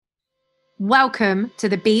Welcome to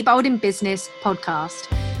the Be Bold in Business podcast.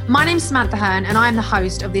 My name's Samantha Hearn and I'm the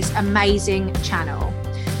host of this amazing channel.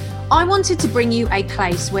 I wanted to bring you a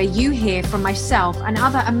place where you hear from myself and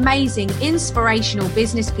other amazing, inspirational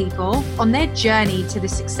business people on their journey to the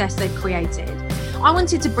success they've created. I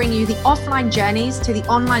wanted to bring you the offline journeys to the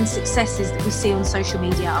online successes that we see on social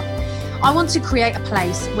media. I want to create a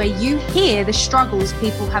place where you hear the struggles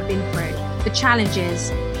people have been through, the challenges,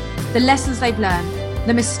 the lessons they've learned,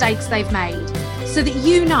 the mistakes they've made, so that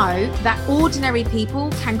you know that ordinary people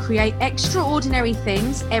can create extraordinary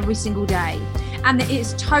things every single day, and that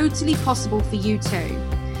it's totally possible for you too.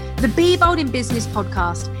 The Be Bold in Business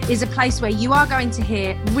podcast is a place where you are going to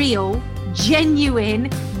hear real, genuine,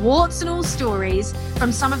 warts and all stories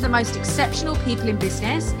from some of the most exceptional people in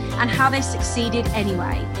business and how they succeeded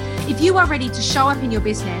anyway. If you are ready to show up in your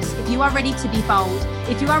business, if you are ready to be bold,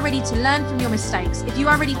 if you are ready to learn from your mistakes, if you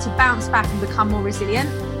are ready to bounce back and become more resilient,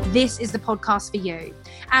 this is the podcast for you.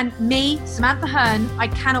 And me, Samantha Hearn, I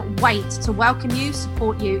cannot wait to welcome you,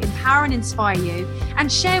 support you, empower and inspire you,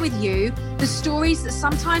 and share with you the stories that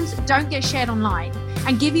sometimes don't get shared online,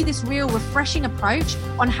 and give you this real refreshing approach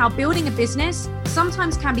on how building a business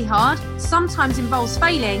sometimes can be hard, sometimes involves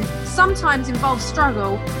failing, sometimes involves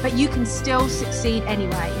struggle, but you can still succeed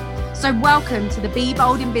anyway. So welcome to the Be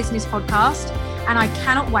Bold in Business podcast, and I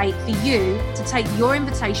cannot wait for you to take your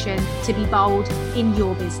invitation to be bold in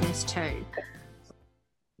your business too.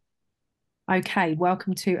 Okay,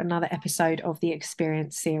 welcome to another episode of the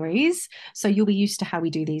Experience series. So you'll be used to how we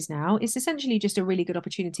do these now. It's essentially just a really good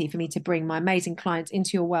opportunity for me to bring my amazing clients into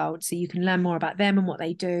your world so you can learn more about them and what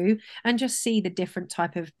they do, and just see the different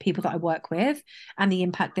type of people that I work with and the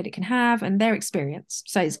impact that it can have and their experience.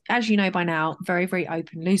 So it's, as you know by now, very, very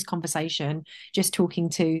open, loose conversation, just talking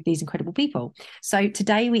to these incredible people. So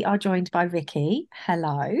today we are joined by Vicki.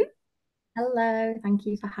 Hello. Hello, thank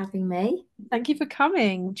you for having me. Thank you for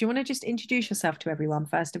coming. Do you want to just introduce yourself to everyone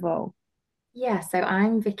first of all? So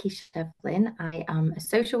I'm Vicki Shevlin. I am a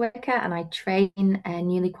social worker and I train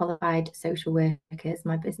newly qualified social workers.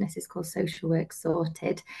 My business is called Social Work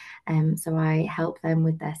Sorted. So I help them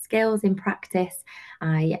with their skills in practice.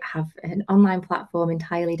 I have an online platform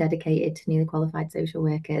entirely dedicated to newly qualified social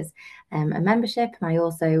workers, a membership, and I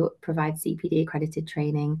also provide CPD accredited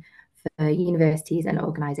training for universities and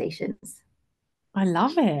organisations. I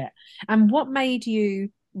love it. And what made you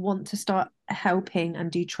want to start helping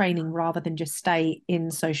and do training rather than just stay in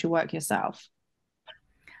social work yourself?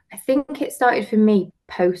 I think it started for me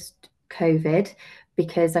post COVID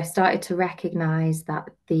because I started to recognize that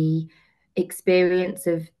the experience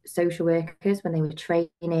of social workers when they were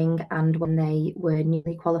training and when they were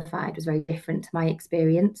newly qualified was very different to my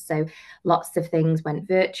experience. So lots of things went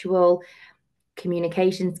virtual.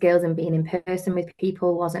 Communication skills and being in person with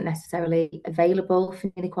people wasn't necessarily available for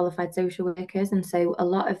newly qualified social workers. And so a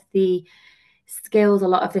lot of the skills, a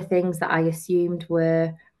lot of the things that I assumed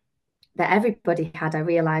were that everybody had, I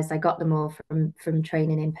realized I got them all from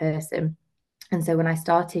training in person. And so when I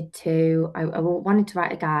started to, I wanted to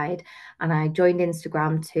write a guide, and I joined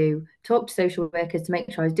Instagram to talk to social workers to make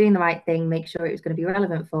sure I was doing the right thing, make sure it was going to be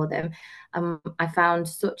relevant for them. I found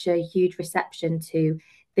such a huge reception to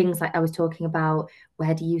things like I was talking about.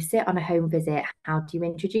 Where do you sit on a home visit? How do you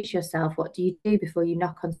introduce yourself? What do you do before you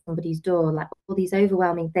knock on somebody's door? Like all these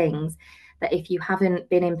overwhelming things that if you haven't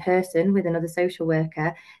been in person with another social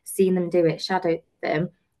worker, seen them do it, shadowed them,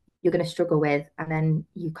 you're going to struggle with. And then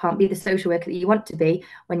you can't be the social worker that you want to be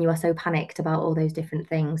when you are so panicked about all those different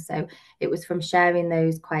things. So it was from sharing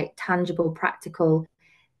those quite tangible, practical,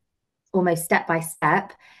 almost step by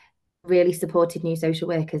step, really supported new social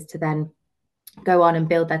workers to then go on and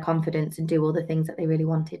build their confidence and do all the things that they really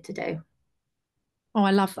wanted to do. Oh,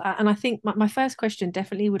 I love that. And I think my first question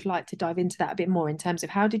definitely would like to dive into that a bit more in terms of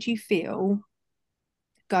how did you feel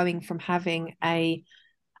going from having a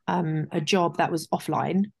job that was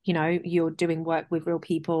offline, you're doing work with real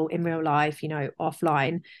people in real life,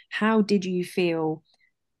 offline. How did you feel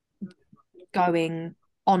going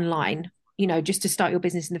online, just to start your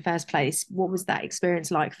business in the first place? What was that experience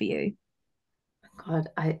like for you? God,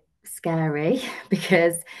 scary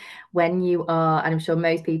because when you are, and I'm sure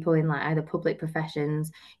most people in like either public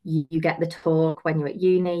professions, you get the talk when you're at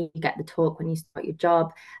uni, you get the talk when you start your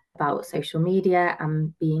job about social media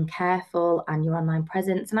and being careful and your online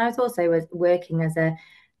presence. And I was also working as a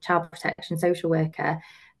child protection social worker,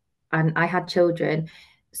 and I had children,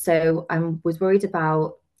 so I was worried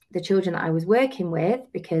about the children that I was working with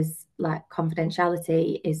because like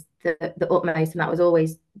confidentiality is the utmost, and that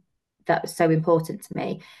was so important to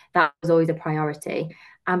me. That was always a priority.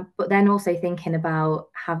 But then also thinking about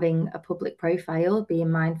having a public profile,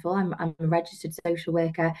 being mindful. I'm a registered social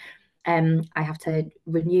worker. I have to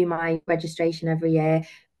renew my registration every year,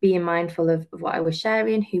 being mindful of what I was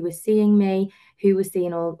sharing, who was seeing me, who was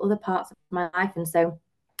seeing all other parts of my life. And so,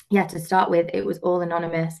 yeah, to start with, it was all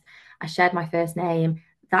anonymous. I shared my first name,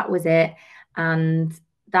 that was it. And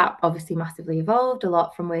that obviously massively evolved a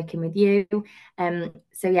lot from working with you.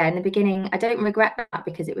 So yeah, in the beginning, I don't regret that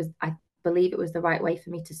because I believe it was the right way for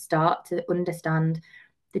me to start to understand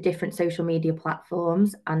the different social media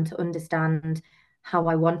platforms and to understand how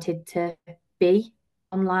I wanted to be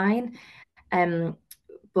online.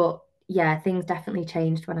 But yeah, things definitely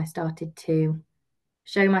changed when I started to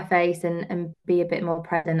show my face and be a bit more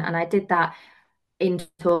present. And I did that in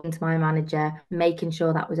talking to my manager, making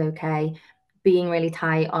sure that was okay, being really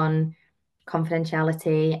tight on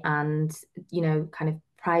confidentiality and, kind of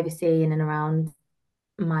privacy in and around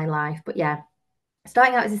my life. But yeah,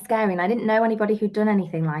 starting out was scary and I didn't know anybody who'd done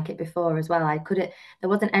anything like it before as well. There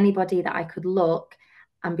wasn't anybody that I could look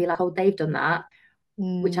and be like, oh, they've done that,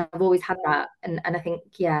 which Mm. I've always had that. And I think,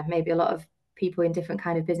 yeah, maybe a lot of people in different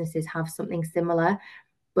kind of businesses have something similar,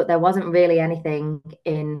 but there wasn't really anything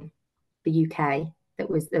in the UK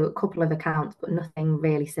there were a couple of accounts, but nothing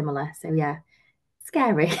really similar. So yeah,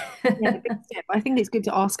 scary. Yeah, it's a big step. I think it's good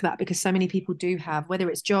to ask that because so many people do have, whether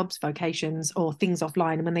it's jobs, vocations, or things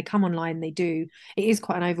offline. And when they come online, it is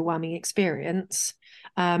quite an overwhelming experience.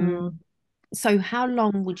 Um, Mm. so, how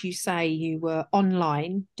long would you say you were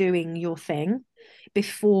online doing your thing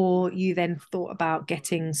before you then thought about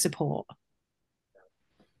getting support?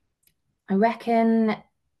 I reckon, let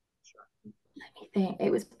me think, it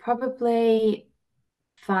was probably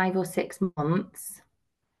 5 or 6 months.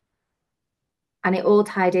 And it all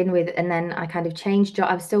tied in with, and then I kind of changed job.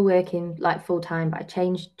 I was still working like full time, but I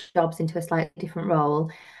changed jobs into a slightly different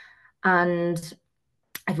role. And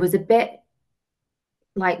I was a bit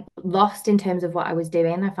like lost in terms of what I was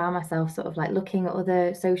doing. I found myself sort of like looking at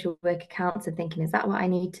other social work accounts and thinking, is that what I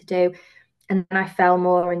need to do? And then I fell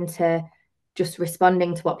more into just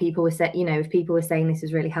responding to what people were saying. If people were saying this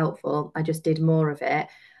is really helpful, I just did more of it.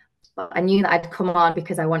 But I knew that I'd come on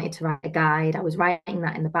because I wanted to write a guide. I was writing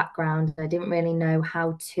that in the background. I didn't really know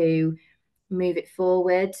how to move it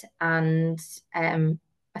forward and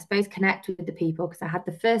I suppose connect with the people because I had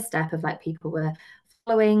the first step of like people were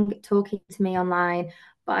following, talking to me online,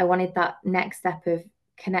 but I wanted that next step of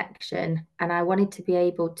connection and I wanted to be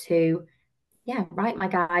able to write my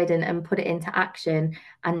guide and put it into action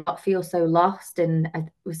and not feel so lost. And I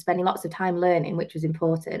was spending lots of time learning, which was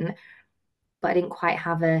important, but I didn't quite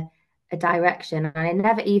have a direction. And I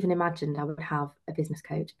never even imagined I would have a business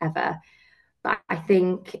coach ever. But I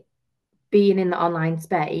think being in the online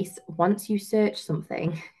space, once you search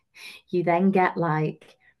something, you then get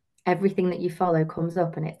like everything that you follow comes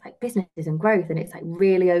up and it's like businesses and growth and it's like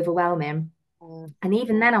really overwhelming. Mm. And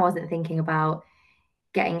even then I wasn't thinking about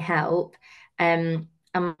getting help. And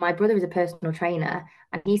my brother is a personal trainer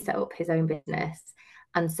and he set up his own business.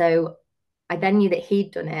 And so I then knew that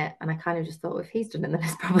he'd done it. And I kind of just thought, well, if he's done it, then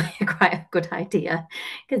it's probably quite a good idea.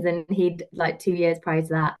 Because then he'd like 2 years prior to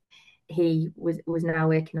that, he was now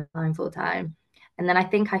working online full time. And then I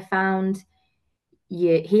think I found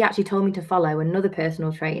he actually told me to follow another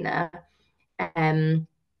personal trainer um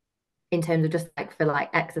in terms of just like for like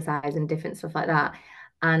exercise and different stuff like that.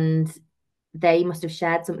 And they must have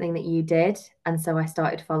shared something that you did. And so I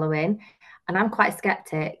started following. And I'm quite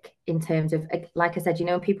skeptic in terms of, like I said,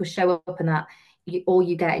 when people show up and that all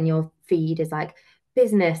you get in your feed is like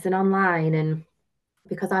business and online. And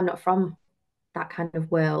because I'm not from that kind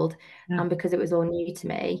of world, Yeah. and because it was all new to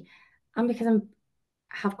me, and because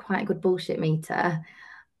have quite a good bullshit meter,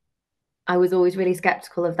 I was always really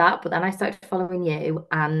skeptical of that. But then I started following you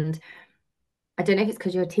and I don't know if it's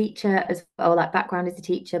because you're a teacher as well, like background as a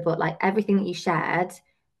teacher, but like everything that you shared,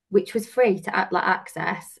 which was free to like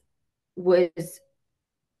access, was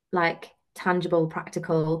like tangible,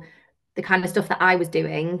 practical, the kind of stuff that I was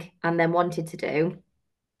doing and then wanted to do.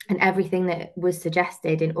 And everything that was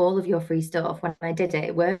suggested in all of your free stuff, when I did it,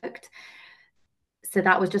 it worked. So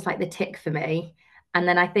that was just like the tick for me. And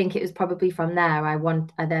then I think it was probably from there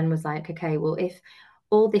I then was like, okay, well, if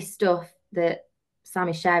all this stuff that Sam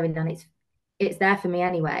is sharing and it's there for me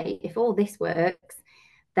anyway, if all this works,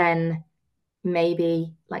 then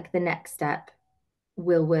maybe like the next step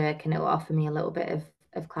will work and it will offer me a little bit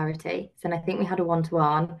of clarity. So and I think we had a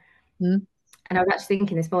one-to-one. Mm. And I was actually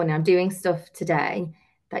thinking this morning, I'm doing stuff today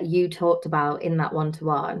that you talked about in that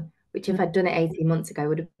one-to-one, which if I'd done it 18 months ago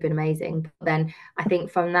would have been amazing. But then I think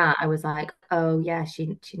from that, I was like, oh yeah,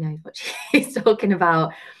 she knows what she's talking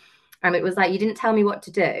about. And it was like, you didn't tell me what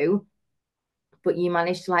to do, but you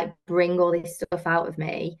managed to like bring all this stuff out of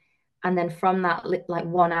me. And then from that, like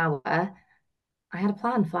 1 hour, I had a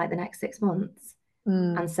plan for like the next 6 months.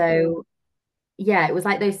 Mm. And so, yeah, it was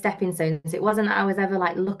like those stepping stones. It wasn't that I was ever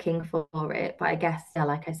like looking for it, but I guess, yeah,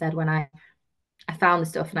 like I said, when I found the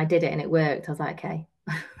stuff and I did it and it worked, I was like, okay,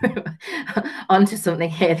 onto something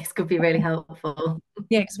here. This could be really helpful.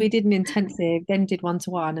 Yeah, because we did an intensive, then did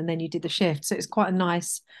one-to-one, and then you did the shift. So it's quite a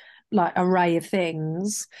nice like array of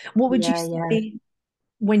things. What would you Yeah, yeah. say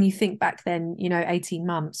when you think back then, 18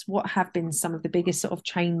 months, what have been some of the biggest sort of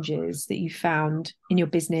changes that you found in your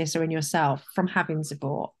business or in yourself from having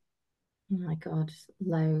support? Oh my God,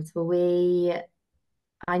 loads.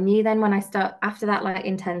 I knew then when I start after that like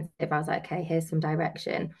intensive, I was like, okay, here's some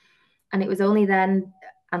direction. And it was only then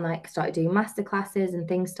and like started doing master classes and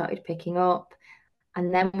things started picking up.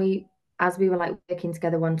 And then as we were like working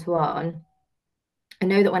together one to one, I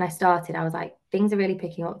know that when I started, I was like, things are really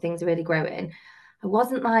picking up, things are really growing. I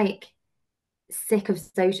wasn't like sick of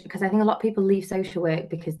social because I think a lot of people leave social work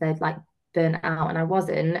because they're like burnt out, and I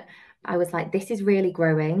wasn't. I was like, this is really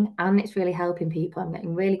growing and it's really helping people. I'm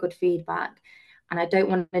getting really good feedback, and I don't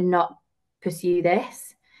want to not pursue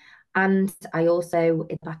this. And I also,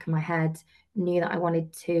 in the back of my head, knew that I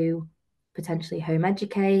wanted to potentially home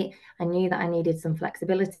educate. I knew that I needed some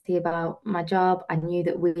flexibility about my job. I knew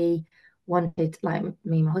that we wanted, like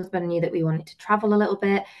me and my husband, I knew that we wanted to travel a little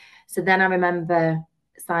bit. So then I remember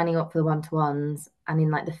signing up for the one-to-ones and in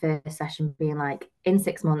like the first session being like, in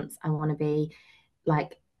 6 months, I want to be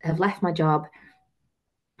like, have left my job,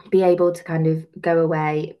 be able to kind of go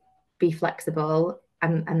away, be flexible,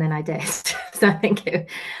 and then I did. So I think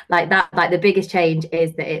like that, like the biggest change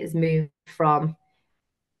is that it has moved from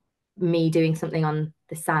me doing something on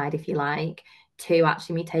the side, if you like, to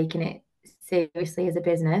actually me taking it seriously as a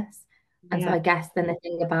business. And so Yeah, I guess then the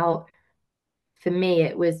thing about for me,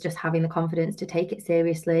 it was just having the confidence to take it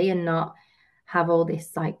seriously and not have all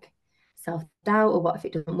this like self doubt or what if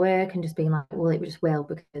it doesn't work and just being like, well, it just will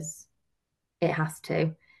because it has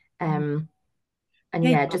to. Um, and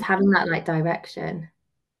yeah, yeah, just having that like direction.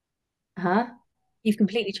 Huh? you've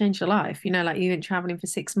completely changed your life. Like you went traveling for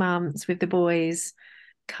 6 months with the boys,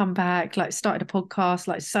 come back, like started a podcast.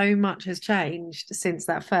 Like so much has changed since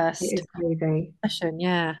that It first is crazy. session.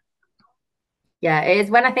 Yeah, Yeah, it is.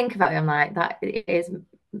 When I think about it, I'm like, that it is,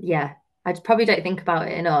 yeah, I just probably don't think about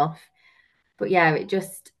it enough. But yeah, it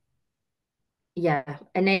just, yeah,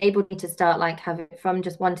 enabled me to start like having from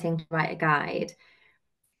just wanting to write a guide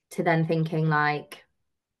to then thinking like,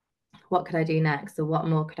 what could I do next? Or what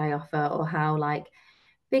more could I offer? Or how like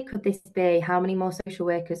big could this be? How many more social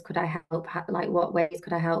workers could I help? Like, what ways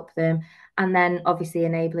could I help them? And then obviously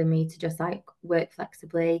enabling me to just like work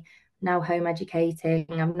flexibly, now home educating.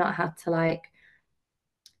 I've not had to like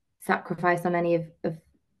sacrifice on any of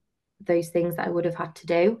those things that I would have had to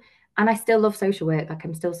do. And I still love social work. Like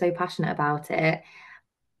I'm still so passionate about it.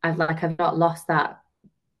 I've not lost that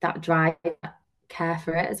drive, that care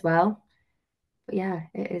for it as well. But yeah,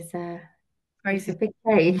 it's a crazy. big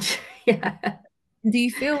change. Yeah. Do you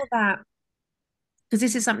feel that? Because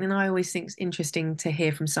this is something I always think is interesting to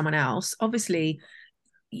hear from someone else. Obviously,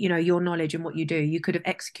 your knowledge and what you do, you could have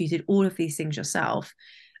executed all of these things yourself.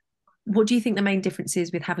 What do you think the main difference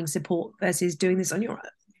is with having support versus doing this on your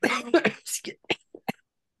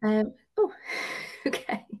own? Oh,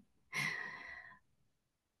 okay.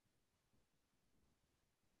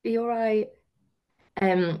 Be all right.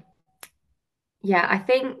 Um, yeah,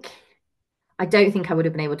 I don't think I would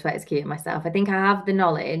have been able to execute it myself. I think I have the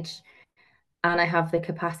knowledge and I have the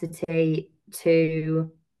capacity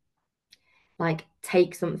to like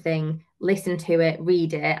take something, listen to it,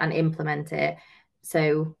 read it, and implement it.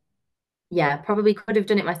 So yeah, probably could have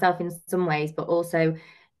done it myself in some ways, but also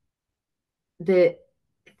the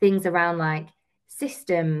things around like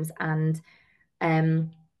systems and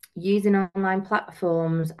um, using online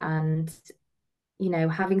platforms and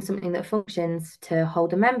having something that functions to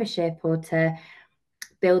hold a membership or to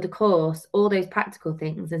build a course, all those practical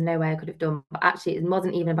things, there's no way I could have done. But actually, it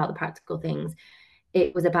wasn't even about the practical things.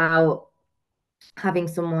 It was about having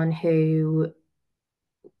someone who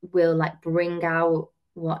will like bring out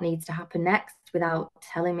what needs to happen next without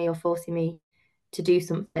telling me or forcing me to do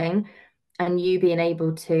something. And you being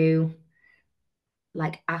able to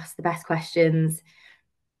like ask the best questions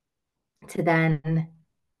to then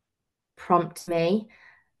prompt me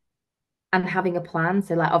and having a plan.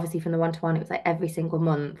 So like obviously from the one-to-one, it was like every single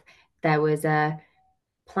month there was a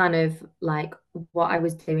plan of like what I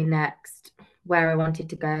was doing next, where I wanted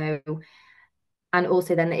to go, and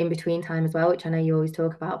also then the in-between time as well, which I know you always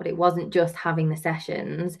talk about, but it wasn't just having the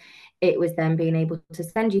sessions, it was then being able to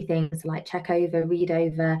send you things like check over, read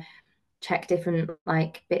over, check different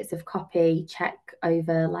like bits of copy, check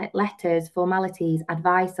over like letters, formalities,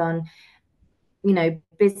 advice on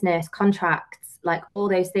business, contracts, like all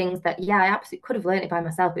those things that, yeah, I absolutely could have learned it by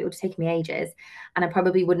myself, but it would have taken me ages. And I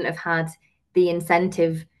probably wouldn't have had the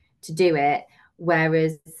incentive to do it.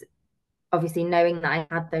 Whereas obviously knowing that I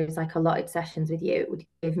had those like allotted sessions with you, it would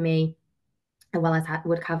give me, well, I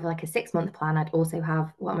would have like a 6 month plan. I'd also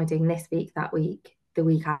have what am I doing this week, that week, the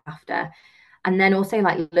week after. And then also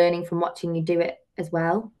like learning from watching you do it as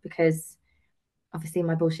well, because obviously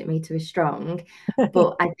my bullshit meter is strong.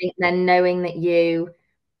 But I think then knowing that you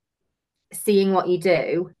seeing what you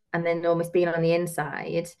do and then almost being on the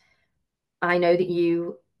inside, I know that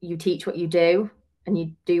you teach what you do and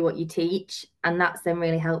you do what you teach. And that's then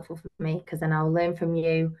really helpful for me because then I'll learn from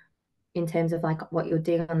you in terms of like what you're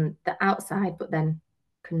doing on the outside, but then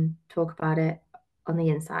can talk about it on the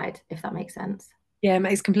inside, if that makes sense. Yeah, it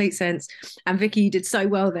makes complete sense. And Vicky, you did so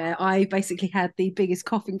well there. I basically had the biggest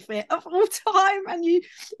coughing fit of all time. And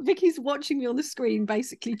Vicky's watching me on the screen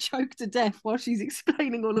basically choke to death while she's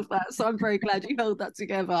explaining all of that. So I'm very glad you held that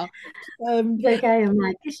together. It's okay. I'm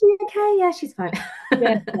like, is she okay? Yeah, she's fine.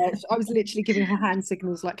 Yeah, yeah, I was literally giving her hand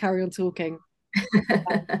signals like carry on talking.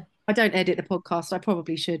 I don't edit the podcast. I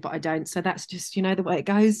probably should, but I don't. So that's just, the way it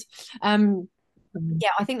goes.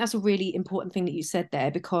 Yeah, I think that's a really important thing that you said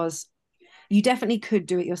there because you definitely could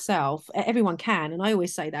do it yourself. Everyone can. And I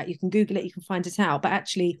always say that you can Google it, you can find it out, but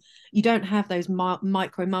actually you don't have those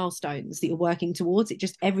micro milestones that you're working towards. It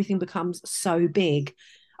just, everything becomes so big.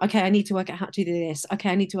 Okay, I need to work out how to do this. Okay,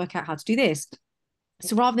 I need to work out how to do this.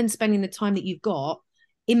 So rather than spending the time that you've got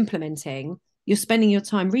implementing, you're spending your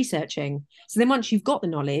time researching. So then once you've got the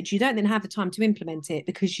knowledge, you don't then have the time to implement it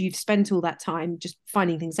because you've spent all that time just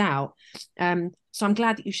finding things out. So I'm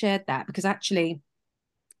glad that you shared that because actually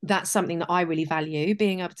that's something that I really value,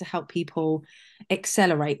 being able to help people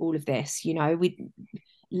accelerate all of this. We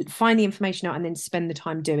find the information out and then spend the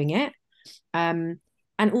time doing it. And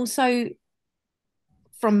also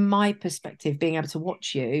from my perspective, being able to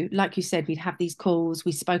watch you, like you said, we'd have these calls,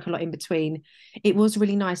 we spoke a lot in between. It was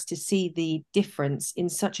really nice to see the difference in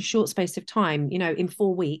such a short space of time, in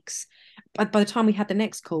 4 weeks. By the time we had the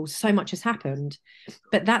next call, so much has happened.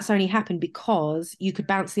 But that's only happened because you could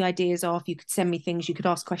bounce the ideas off, you could send me things, you could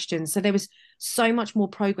ask questions. So there was so much more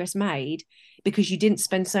progress made because you didn't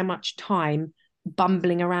spend so much time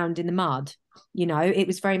bumbling around in the mud. It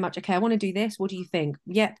was very much, okay, I want to do this. What do you think?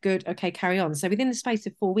 Yep, good. Okay, carry on. So within the space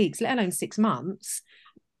of 4 weeks, let alone 6 months,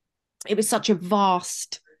 it was such a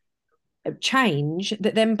vast change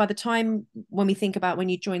that then by the time when we think about when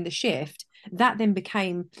you joined the shift, that then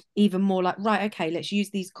became even more like, right, okay, let's use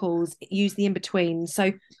these calls, use the in-between.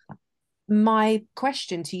 So my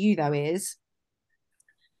question to you though is,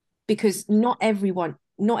 because not everyone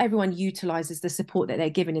utilizes the support that they're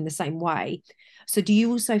given in the same way. So do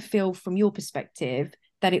you also feel from your perspective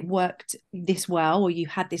that it worked this well, or you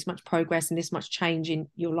had this much progress and this much change in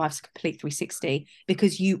your life's complete 360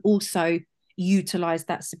 because you also utilize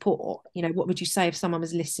that support? What would you say if someone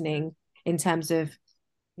was listening in terms of,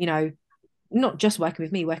 not just working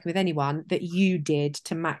with me, working with anyone that you did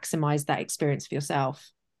to maximize that experience for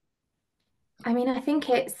yourself? I mean, I think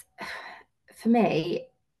for me,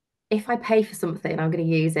 if I pay for something, I'm going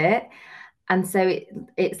to use it. And so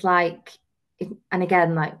it's like, and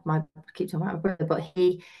again, like I keep talking about my brother, but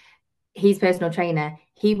he's personal trainer.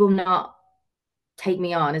 He will not take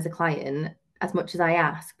me on as a client as much as I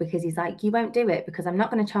ask because he's like, you won't do it because I'm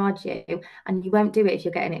not going to charge you, and you won't do it if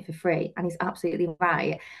you're getting it for free. And he's absolutely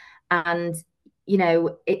right. And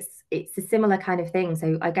it's a similar kind of thing.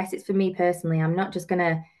 So I guess it's for me personally. I'm not just going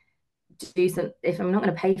to do some if I'm not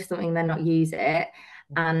going to pay for something then not use it,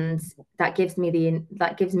 and that gives me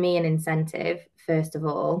an incentive first of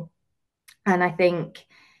all. And I think,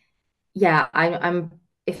 yeah, I'm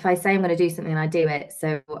if I say I'm going to do something, I do it.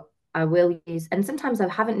 So I will use, and sometimes I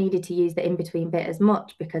haven't needed to use the in-between bit as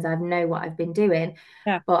much because I know what I've been doing.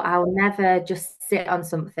 Yeah. But I'll never just sit on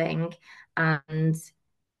something and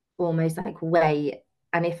almost like wait.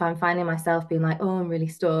 And if I'm finding myself being like, oh, I'm really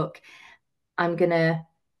stuck, I'm gonna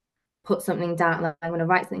put something down, like I'm going to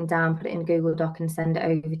write something down, put it in a Google Doc and send it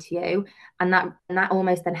over to you. And that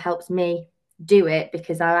almost then helps me do it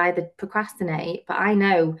because I either procrastinate, but I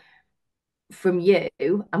know from you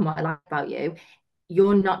and what I like about you,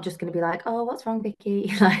 you're not just going to be like, oh, what's wrong,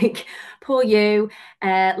 Vicky? Like, poor you,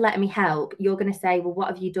 let me help. You're going to say, well, what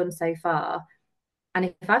have you done so far? And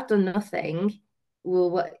if I've done nothing,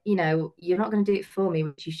 well, you're not going to do it for me,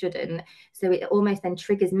 which you shouldn't. So it almost then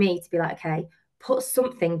triggers me to be like, okay, put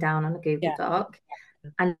something down on a Google Doc.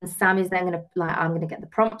 And Sam is then going to I'm going to get the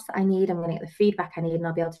prompts that I need. I'm going to get the feedback I need, and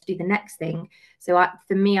I'll be able to do the next thing. So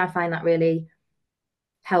for me, I find that really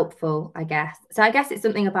helpful, I guess. So I guess it's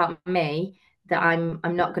something about me that I'm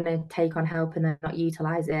not going to take on help and then not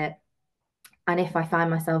utilize it. And if I find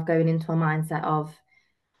myself going into a mindset of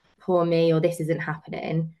poor me or this isn't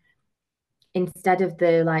happening, instead of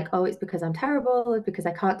the like, oh, it's because I'm terrible, or because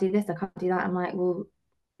I can't do this, I can't do that, I'm like, well,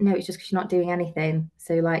 no, it's just because you're not doing anything.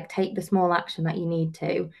 So like take the small action that you need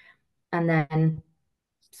to and then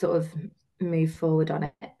sort of move forward on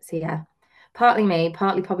it. So yeah, partly me,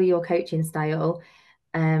 partly probably your coaching style.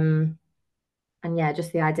 And yeah,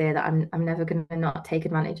 just the idea that I'm never going to not take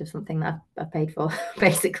advantage of something that I've paid for,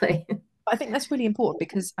 basically. I think that's really important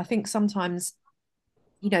because I think sometimes,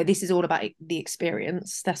 this is all about the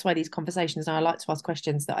experience. That's why these conversations, and I like to ask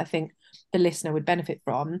questions that I think the listener would benefit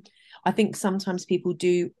from. I think sometimes people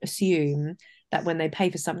do assume that when they pay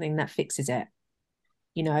for something, that fixes it.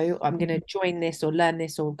 I'm going to join this or learn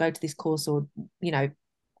this or go to this course or,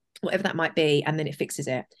 whatever that might be, and then it fixes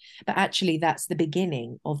it. But actually, that's the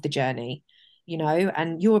beginning of the journey,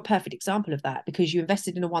 and you're a perfect example of that because you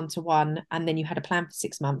invested in a one-to-one and then you had a plan for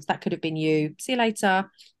 6 months. That could have been you, see you later.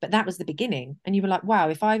 But that was the beginning. And you were like, wow,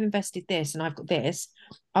 if I've invested this and I've got this,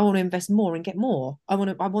 I want to invest more and get more. I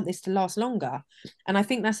want this to last longer. And I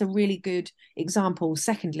think that's a really good example,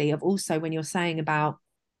 secondly, of also when you're saying about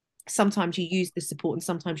sometimes you used the support and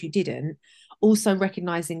sometimes you didn't, also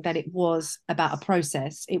recognizing that it was about a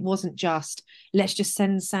process. It wasn't just let's just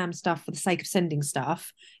send Sam stuff for the sake of sending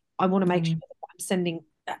stuff. I want to make sure that what I'm sending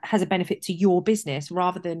has a benefit to your business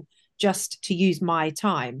rather than just to use my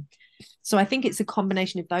time. So I think it's a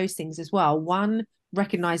combination of those things as well. One,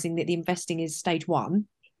 recognizing that the investing is stage one,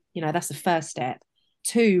 that's the first step.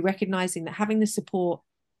 Two, recognizing that having the support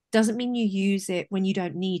doesn't mean you use it when you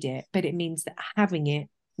don't need it, but it means that having it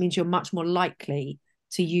means you're much more likely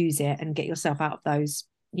to use it and get yourself out of those,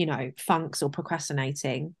 funks or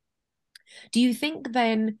procrastinating. Do you think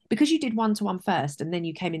then, because you did one-to-one first and then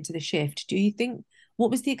you came into the shift, do you think, what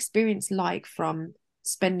was the experience like from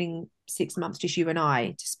spending 6 months, just you and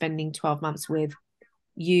I, to spending 12 months with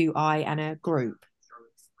you, I, and a group?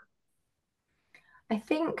 I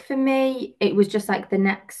think for me, it was just like the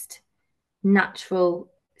next natural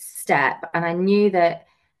step. And I knew that,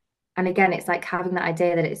 and again, it's like having that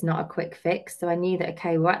idea that it's not a quick fix. So I knew that,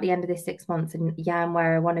 okay, we're at the end of this 6 months and yeah, I'm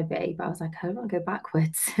where I want to be. But I was like, I don't want to go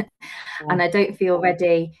backwards. Yeah. And I don't feel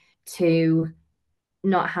ready to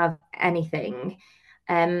not have anything.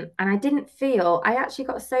 And I didn't feel, I actually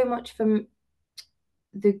got so much from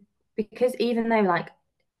the, because even though like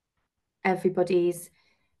everybody's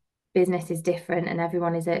business is different and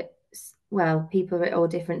everyone is at, well, people are at all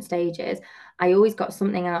different stages, I always got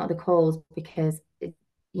something out of the calls because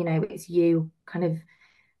it's you kind of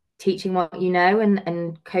teaching what you know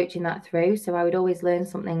and coaching that through. So I would always learn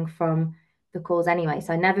something from the calls anyway.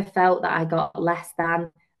 So I never felt that I got less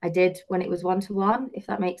than I did when it was one-to-one, if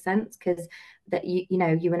that makes sense. Because that you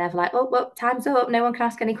were never like, oh well, time's up, no one can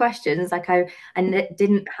ask any questions. Like I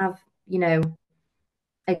didn't have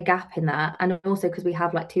a gap in that. And also because we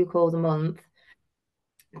have like 2 calls a month,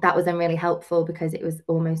 that was then really helpful because it was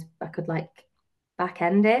almost, I could like back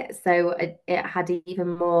end it. So it had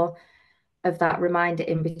even more of that reminder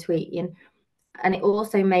in between. And it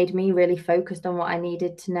also made me really focused on what I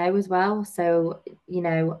needed to know as well. So,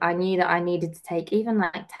 I knew that I needed to take even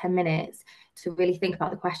like 10 minutes to really think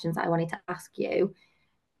about the questions that I wanted to ask you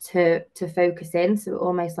to focus in. So it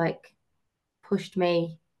almost like pushed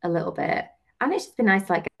me a little bit. And it's just been nice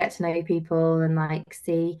to like get to know people and like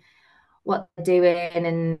see what they're doing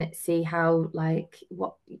and see how like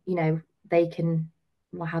what they can,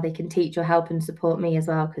 well, how they can teach or help and support me as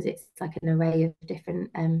well, because it's like an array of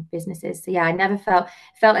different businesses. So yeah, I never felt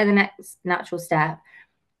in the next natural step,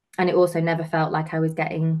 and it also never felt like I was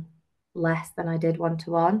getting less than I did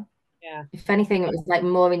one-to-one. Yeah. If anything, it was like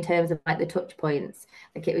more in terms of like the touch points,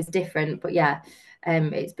 like it was different. But yeah,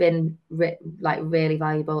 it's been like really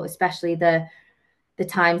valuable, especially the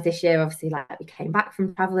times this year. Obviously, like we came back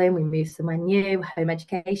from traveling, we moved somewhere new, home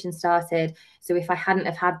education started. So if I hadn't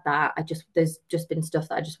have had that, there's just been stuff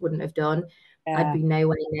that I just wouldn't have done. I'd Yeah. be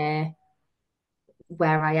nowhere near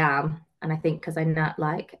where I am. And I think because I not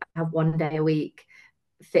like I have one day a week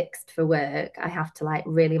fixed for work, I have to like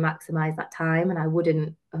really maximize that time, and I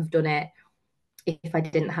wouldn't have done it if I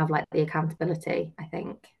didn't have like the accountability, I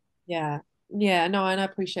think. Yeah. Yeah. No, and I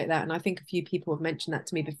appreciate that. And I think a few people have mentioned that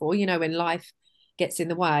to me before. When life gets in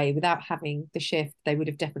the way, without having the shift, they would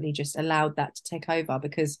have definitely just allowed that to take over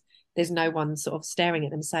because there's no one sort of staring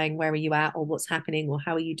at them saying, where are you at, or what's happening, or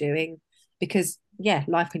how are you doing? Because, yeah,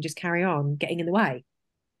 life can just carry on getting in the way.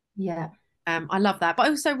 Yeah. I love that. But I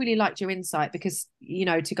also really liked your insight because,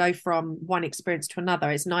 to go from one experience to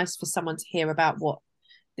another, it's nice for someone to hear about what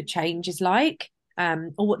the change is like,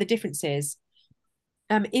 or what the difference is.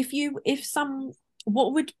 If some,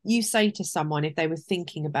 what would you say to someone if they were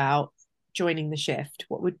thinking about joining the shift?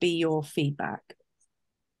 What would be your feedback?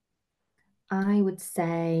 I would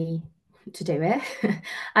say to do it.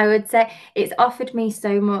 I would say it's offered me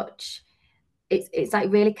so much. It's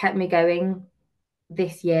like really kept me going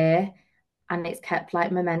this year, and it's kept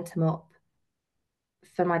like momentum up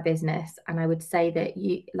for my business. And I would say that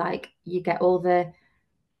you get all the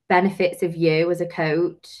benefits of you as a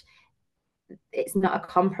coach. It's not a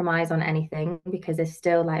compromise on anything because there's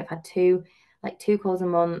still like I've had two calls a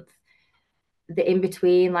month. The in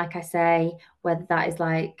between, like I say, whether that is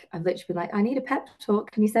like I've literally been like, I need a pep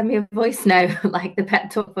talk. Can you send me a voice note? Like the pep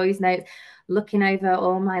talk voice notes, looking over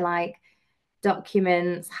all my like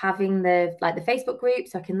documents, having the Facebook group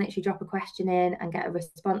so I can literally drop a question in and get a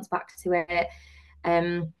response back to it.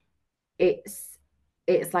 Um, it's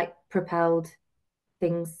it's like propelled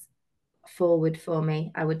things forward for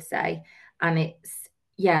me, I would say. And it's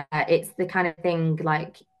the kind of thing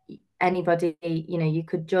like anybody, you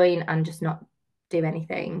could join and just not do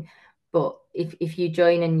anything. But if you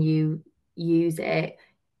join and you use it,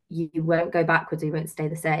 you won't go backwards, you won't stay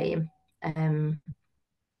the same.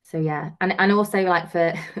 So yeah. And also like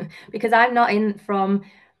for because I'm not in from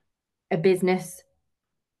a business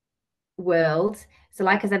world. So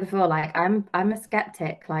like I said before, like I'm a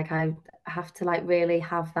skeptic. Like I have to like really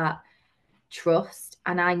have that trust.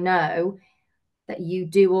 And I know that you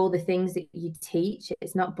do all the things that you teach.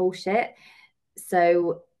 It's not bullshit.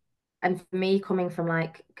 So, and for me, coming from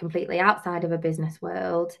like completely outside of a business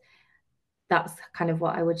world, that's kind of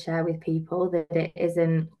what I would share with people that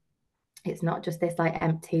it's not just this like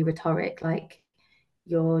empty rhetoric, like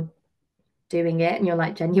you're doing it and you're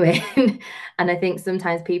like genuine. And I think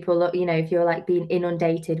sometimes people look, if you're like being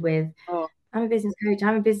inundated with, Oh, I'm a business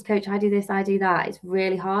coach, I do this, I do that, it's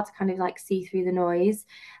really hard to kind of like see through the noise.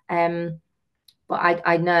 But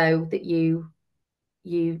I know that you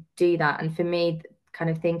do that. And for me, kind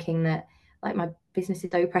of thinking that like my business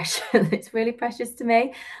is so precious, it's really precious to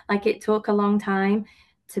me. Like it took a long time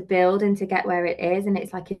to build and to get where it is. And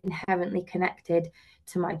it's like inherently connected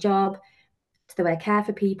to my job, to the way I care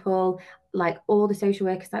for people, like all the social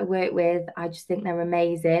workers that I work with, I just think they're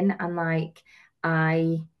amazing. And like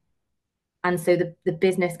I and so the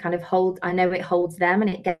business kind of I know it holds them and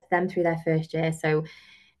it gets them through their first year. So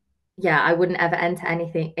yeah, I wouldn't ever enter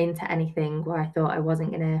anything into anything where I thought I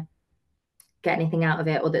wasn't gonna get anything out of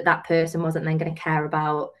it, or that person wasn't then going to care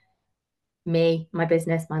about me, my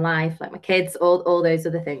business, my life, like my kids, all those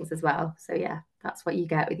other things as well. So yeah, that's what you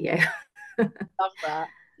get with you. love that.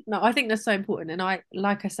 No, I think that's so important. And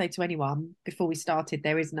like I say to anyone before we started,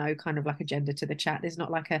 there is no kind of like agenda to the chat. There's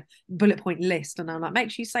not like a bullet point list. And I'm like, make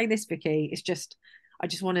sure you say this, Vicky. It's just, I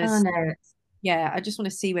just want to, Oh no. yeah, I just want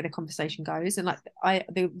to see where the conversation goes. And like,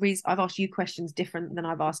 the reason I've asked you questions different than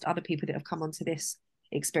I've asked other people that have come onto this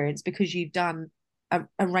experience because you've done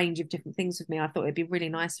a range of different things with me. I thought it'd be really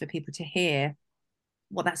nice for people to hear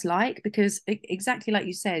what that's like because exactly like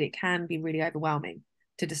you said, it can be really overwhelming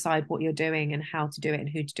to decide what you're doing and how to do it and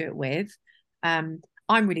who to do it with. I'm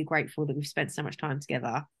really grateful that we've spent so much time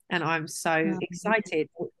together and I'm so Oh, excited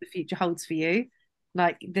what the future holds for you.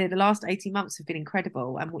 Like the last 18 months have been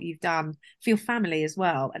incredible and what you've done for your family as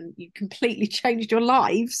well. And you completely changed your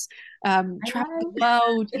lives, I travel the know.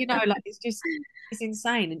 world, like it's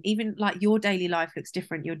insane. And even like your daily life looks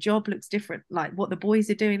different, your job looks different, like what the boys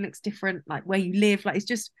are doing looks different, like where you live, like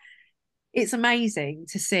it's amazing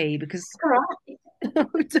to see because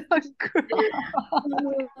don't cry.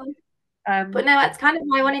 But um no, that's kind of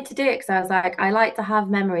why I wanted to do it because I was like, I like to have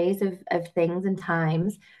memories of things and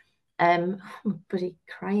times. I'm bloody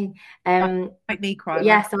crying. make me cry But when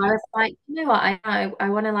yeah, so I was like, you know what, I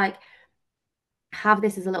want to like have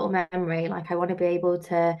this as a little memory. Like I want to be able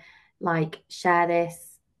to like share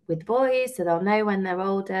this with the boys so they'll know when they're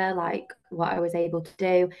older, like what I was able to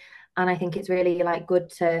do. And I think it's really like good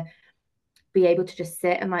to be able to just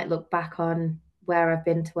sit and like look back on where I've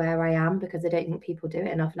been to where I am because I don't think people do it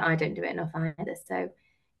enough and I don't do it enough either. So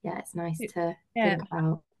yeah, it's nice to yeah, think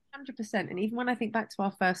about. 100%. And even when I think back to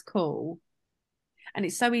our first call, and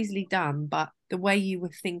it's so easily done, but the way you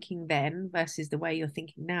were thinking then versus the way you're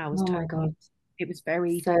thinking now was Oh totally, my God, it was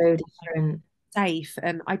very so different. safe.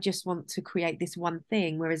 And I just want to create this one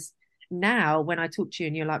thing. Whereas now, when I talk to you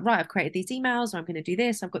and you're like, right, I've created these emails, or I'm going to do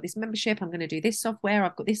this, I've got this membership, I'm going to do this software,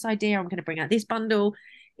 I've got this idea, I'm going to bring out this bundle.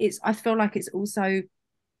 I feel like it's also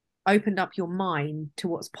opened up your mind to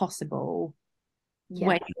what's possible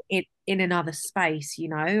when Yeah, you're in another space,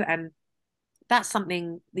 and that's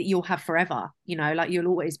something that you'll have forever, like you'll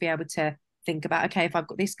always be able to think about, okay, if I've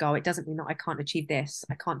got this goal, it doesn't mean that I can't achieve this,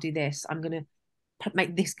 I can't do this, I'm going to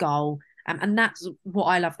make this goal And that's what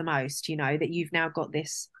I love the most, you know, that you've now got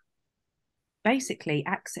this basically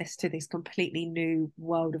access to this completely new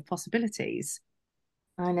world of possibilities.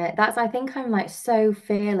 I know I think I'm like so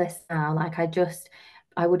fearless now. Like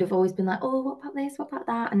I would have always been like, oh, what about this? What about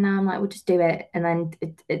that? And now I'm like, we'll just do it and then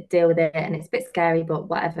deal with it. And it's a bit scary, but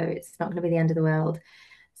whatever. It's not going to be the end of the world.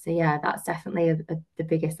 So yeah, that's definitely the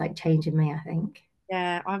biggest like change in me, I think.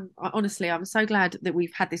 Yeah, honestly, I'm so glad that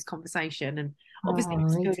we've had this conversation, and obviously Oh, we've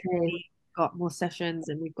me still too. got more sessions,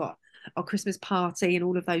 and we've got our Christmas party and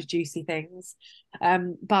all of those juicy things.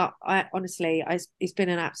 But I honestly, it's been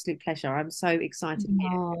an absolute pleasure. I'm so excited for you.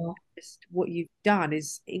 Oh, Just what you've done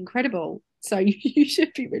is incredible. So you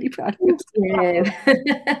should be really proud of thank yourself.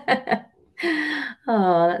 you.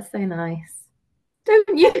 Oh, that's so nice.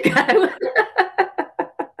 Don't you go.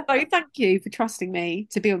 So thank you for trusting me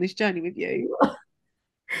to be on this journey with you.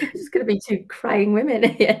 Just going to be two crying women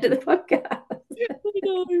at the end of the podcast. I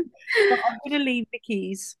know. But I'm going to leave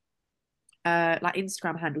Vicky's like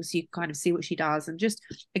Instagram handle so you can kind of see what she does, and just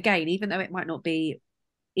again, even though it might not be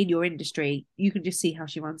in your industry, you can just see how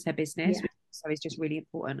she runs her business, Yeah. which so is just really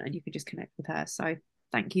important, and you can just connect with her. So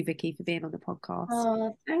thank you, Vicky, for being on the podcast.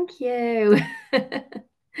 Oh, thank you.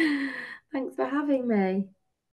 Thanks for having me.